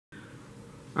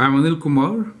I'm Anil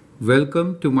Kumar.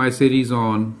 Welcome to my series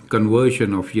on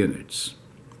conversion of units.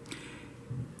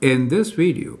 In this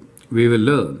video, we will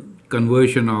learn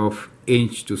conversion of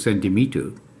inch to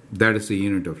centimeter, that is the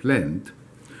unit of length.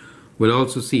 We'll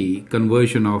also see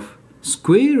conversion of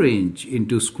square inch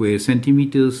into square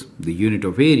centimeters, the unit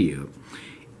of area,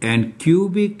 and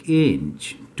cubic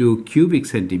inch to cubic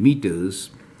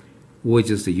centimeters, which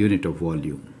is the unit of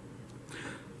volume.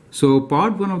 So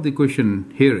part 1 of the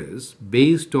question here is,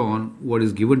 based on what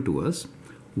is given to us,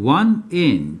 1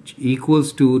 inch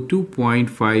equals to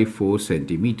 2.54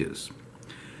 centimeters.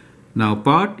 Now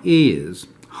part A is,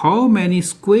 how many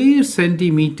square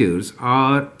centimeters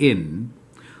are in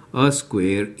a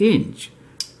square inch?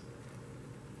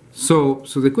 So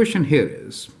the question here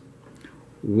is,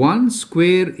 1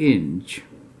 square inch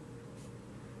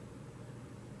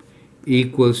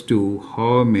equals to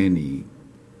how many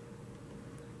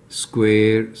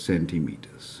square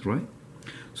centimeters, right?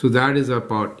 So that is our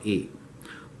part A.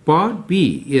 Part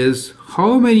B is,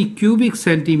 how many cubic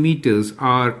centimeters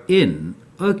are in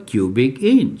a cubic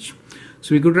inch?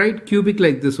 So we could write cubic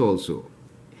like this also.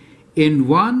 In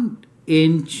 1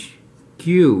 inch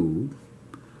cube,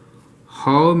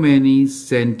 how many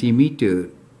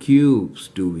centimeter cubes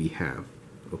do we have?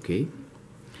 Okay.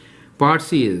 Part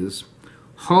C is,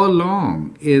 how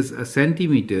long is a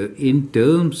centimeter in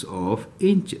terms of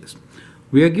inches?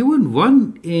 We are given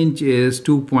 1 inch is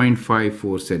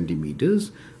 2.54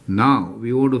 centimeters. Now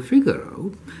we want to figure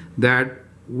out that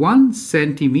 1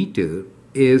 centimeter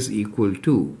is equal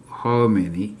to how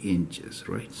many inches,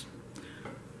 right?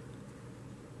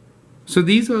 So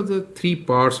these are the 3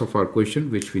 parts of our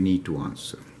question which we need to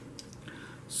answer.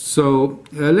 So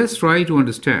let's try to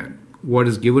understand what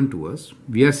is given to us.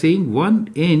 We are saying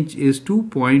 1 inch is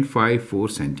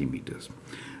 2.54 centimeters.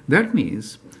 That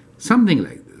means something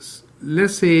like this.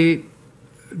 Let's say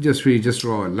we just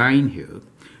draw a line here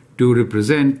to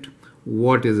represent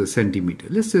what is a centimeter.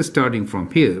 Let's say starting from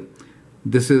here,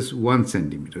 this is 1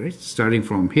 centimeter, right? Starting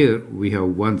from here, we have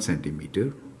 1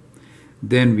 centimeter.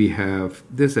 Then we have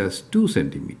this as 2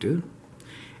 centimeter.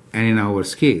 And in our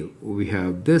scale, we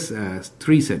have this as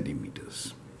 3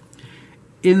 centimeters.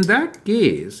 In that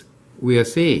case, we are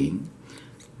saying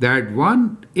that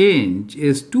 1 inch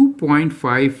is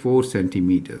 2.54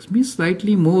 centimeters, means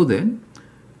slightly more than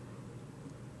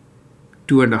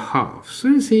 2.5. So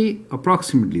you say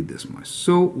approximately this much.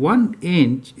 So 1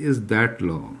 inch is that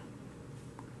long.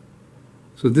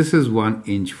 So this is 1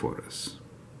 inch for us.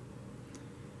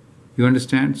 You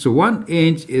understand? So 1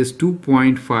 inch is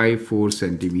 2.54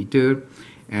 centimeter,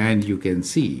 and you can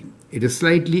see it is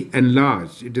slightly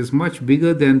enlarged. It is much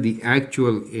bigger than the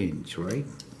actual inch, right?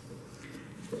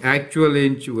 Actual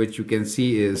inch, which you can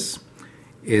see is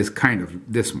kind of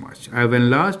this much. I've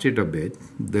enlarged it a bit.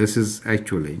 This is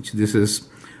actual inch. This is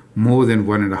more than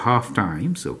 1.5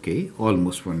 times, okay?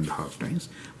 Almost 1.5 times.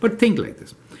 But think like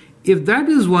this. If that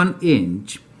is 1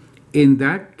 inch, in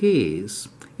that case,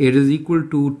 it is equal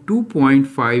to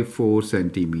 2.54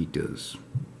 centimeters.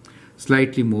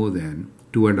 Slightly more than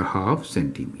 2.5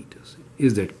 centimeters.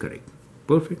 Is that correct?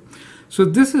 Perfect. So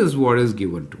this is what is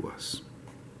given to us.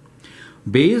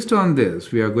 Based on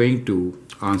this, we are going to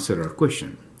answer our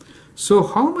question. So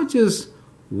how much is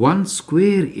 1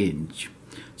 square inch?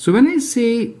 So when I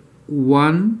say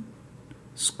 1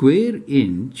 square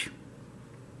inch,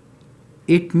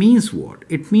 it means what?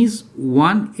 It means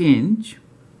 1 inch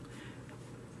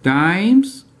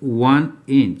times 1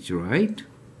 inch, right?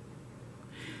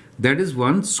 That is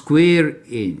 1 square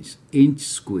inch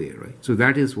square, right? So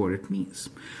that is what it means.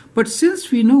 But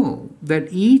since we know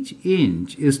that each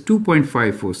inch is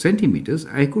 2.54 centimeters,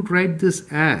 I could write this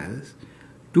as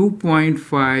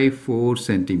 2.54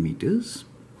 centimeters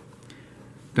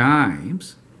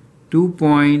times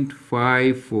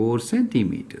 2.54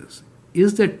 centimeters.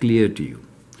 Is that clear to you?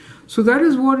 So that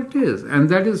is what it is, and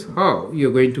that is how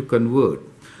you're going to convert.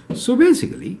 So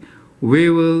basically, we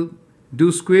will do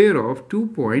square of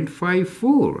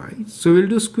 2.54, right? So we'll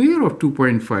do square of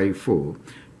 2.54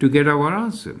 to get our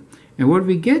answer. And what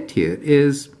we get here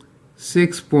is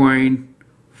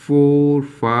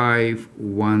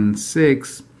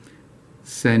 6.4516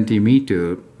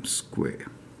 centimeter square.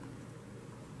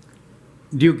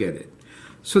 Do you get it?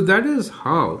 So that is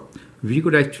how we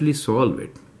could actually solve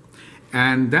it.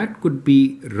 And that could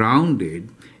be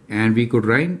rounded, and we could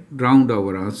round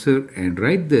our answer and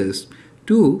write this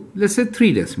to, let's say,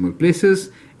 3 decimal places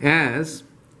as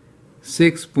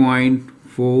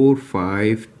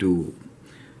 6.452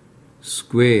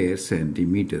 square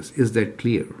centimeters. Is that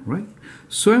clear, right?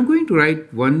 So I'm going to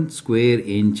write 1 square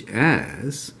inch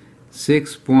as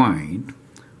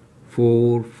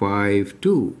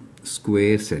 6.452.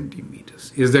 square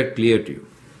centimeters. Is that clear to you?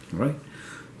 All right.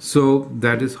 So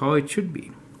that is how it should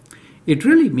be. It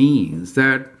really means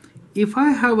that if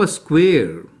I have a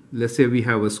square, let's say we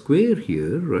have a square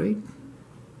here, right,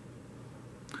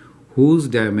 whose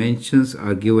dimensions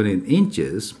are given in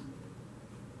inches,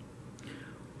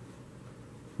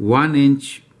 1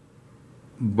 inch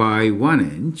by 1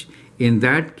 inch, in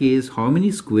that case, how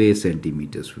many square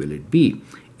centimeters will it be?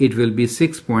 It will be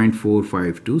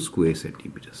 6.452 square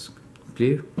centimeters.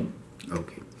 Clear?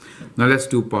 Okay. Now let's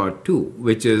do part 2,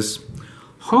 which is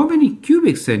how many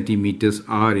cubic centimeters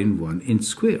are in 1 inch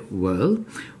square? Well,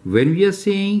 when we are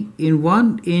saying in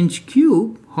 1 inch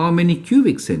cube, how many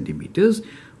cubic centimeters?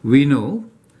 We know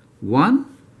 1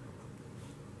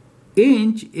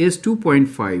 inch is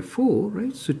 2.54,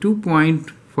 right? So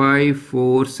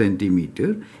 2.54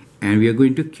 centimeter, and we are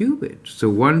going to cube it. So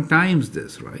 1 times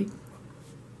this, right?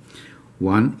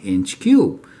 1 inch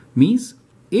cube means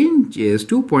inch is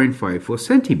 2.54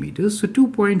 centimeters, so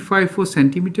 2.54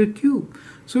 centimeter cube.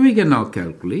 So we can now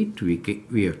calculate, we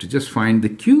have to just find the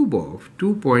cube of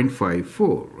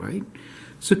 2.54, right?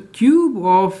 So cube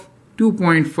of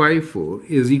 2.54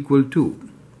 is equal to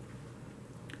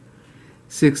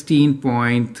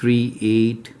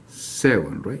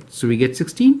 16.387, right? So we get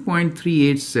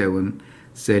 16.387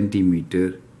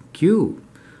 centimeter cube.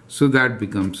 So that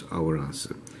becomes our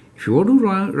answer. If you want to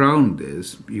round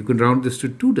this, you can round this to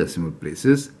 2 decimal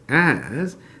places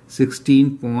as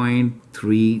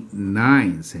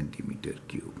 16.39 centimeter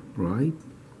cube, right?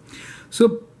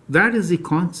 So that is the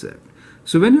concept.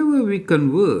 So whenever we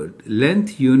convert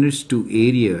length units to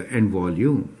area and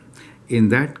volume, in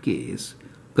that case,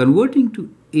 converting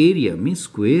to area means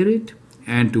square it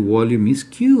and to volume means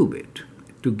cube it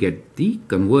to get the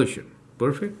conversion.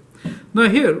 Perfect. Now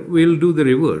here we'll do the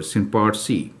reverse in part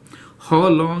C. How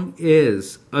long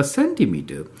is a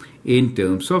centimeter in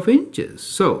terms of inches?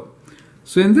 So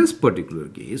in this particular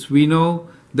case, we know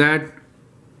that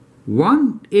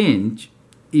 1 inch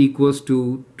equals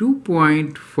to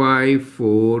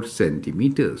 2.54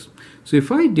 centimeters. So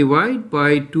if I divide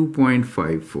by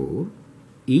 2.54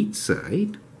 each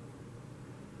side,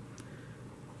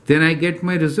 then I get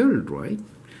my result, right?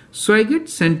 So I get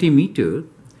centimeter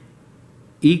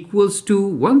equals to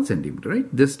 1 centimeter, right?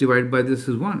 This divided by this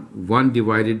is 1. 1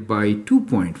 divided by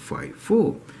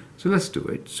 2.54. So let's do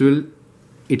it. So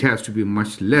it has to be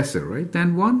much lesser, right,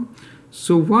 than 1.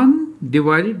 So 1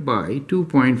 divided by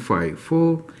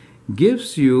 2.54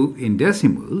 gives you in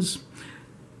decimals.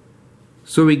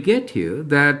 So we get here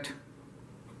that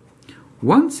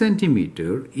 1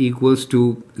 centimeter equals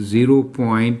to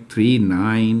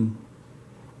 0.39,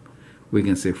 we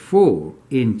can say 4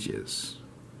 inches.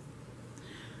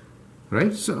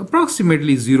 Right? So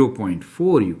approximately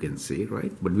 0.4 you can say,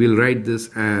 right? But we'll write this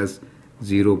as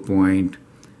you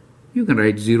can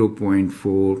write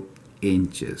 0.4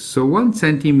 inches. So 1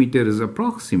 centimeter is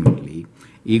approximately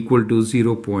equal to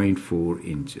 0.4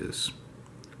 inches.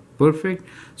 Perfect.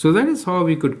 So that is how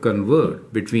we could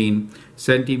convert between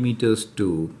centimeters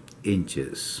to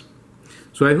inches.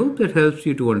 So I hope that helps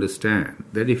you to understand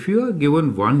that if you are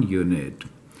given 1 unit,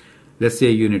 let's say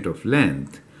a unit of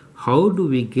length, how do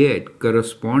we get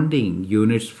corresponding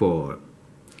units for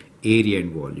area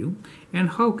and volume, and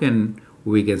how can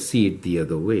we see it the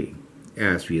other way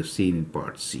as we have seen in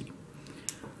part C.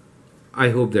 I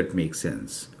hope that makes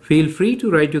sense. Feel free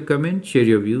to write your comment, share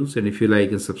your views, and if you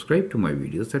like and subscribe to my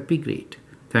videos, that'd be great.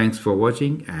 Thanks for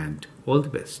watching and all the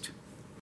best.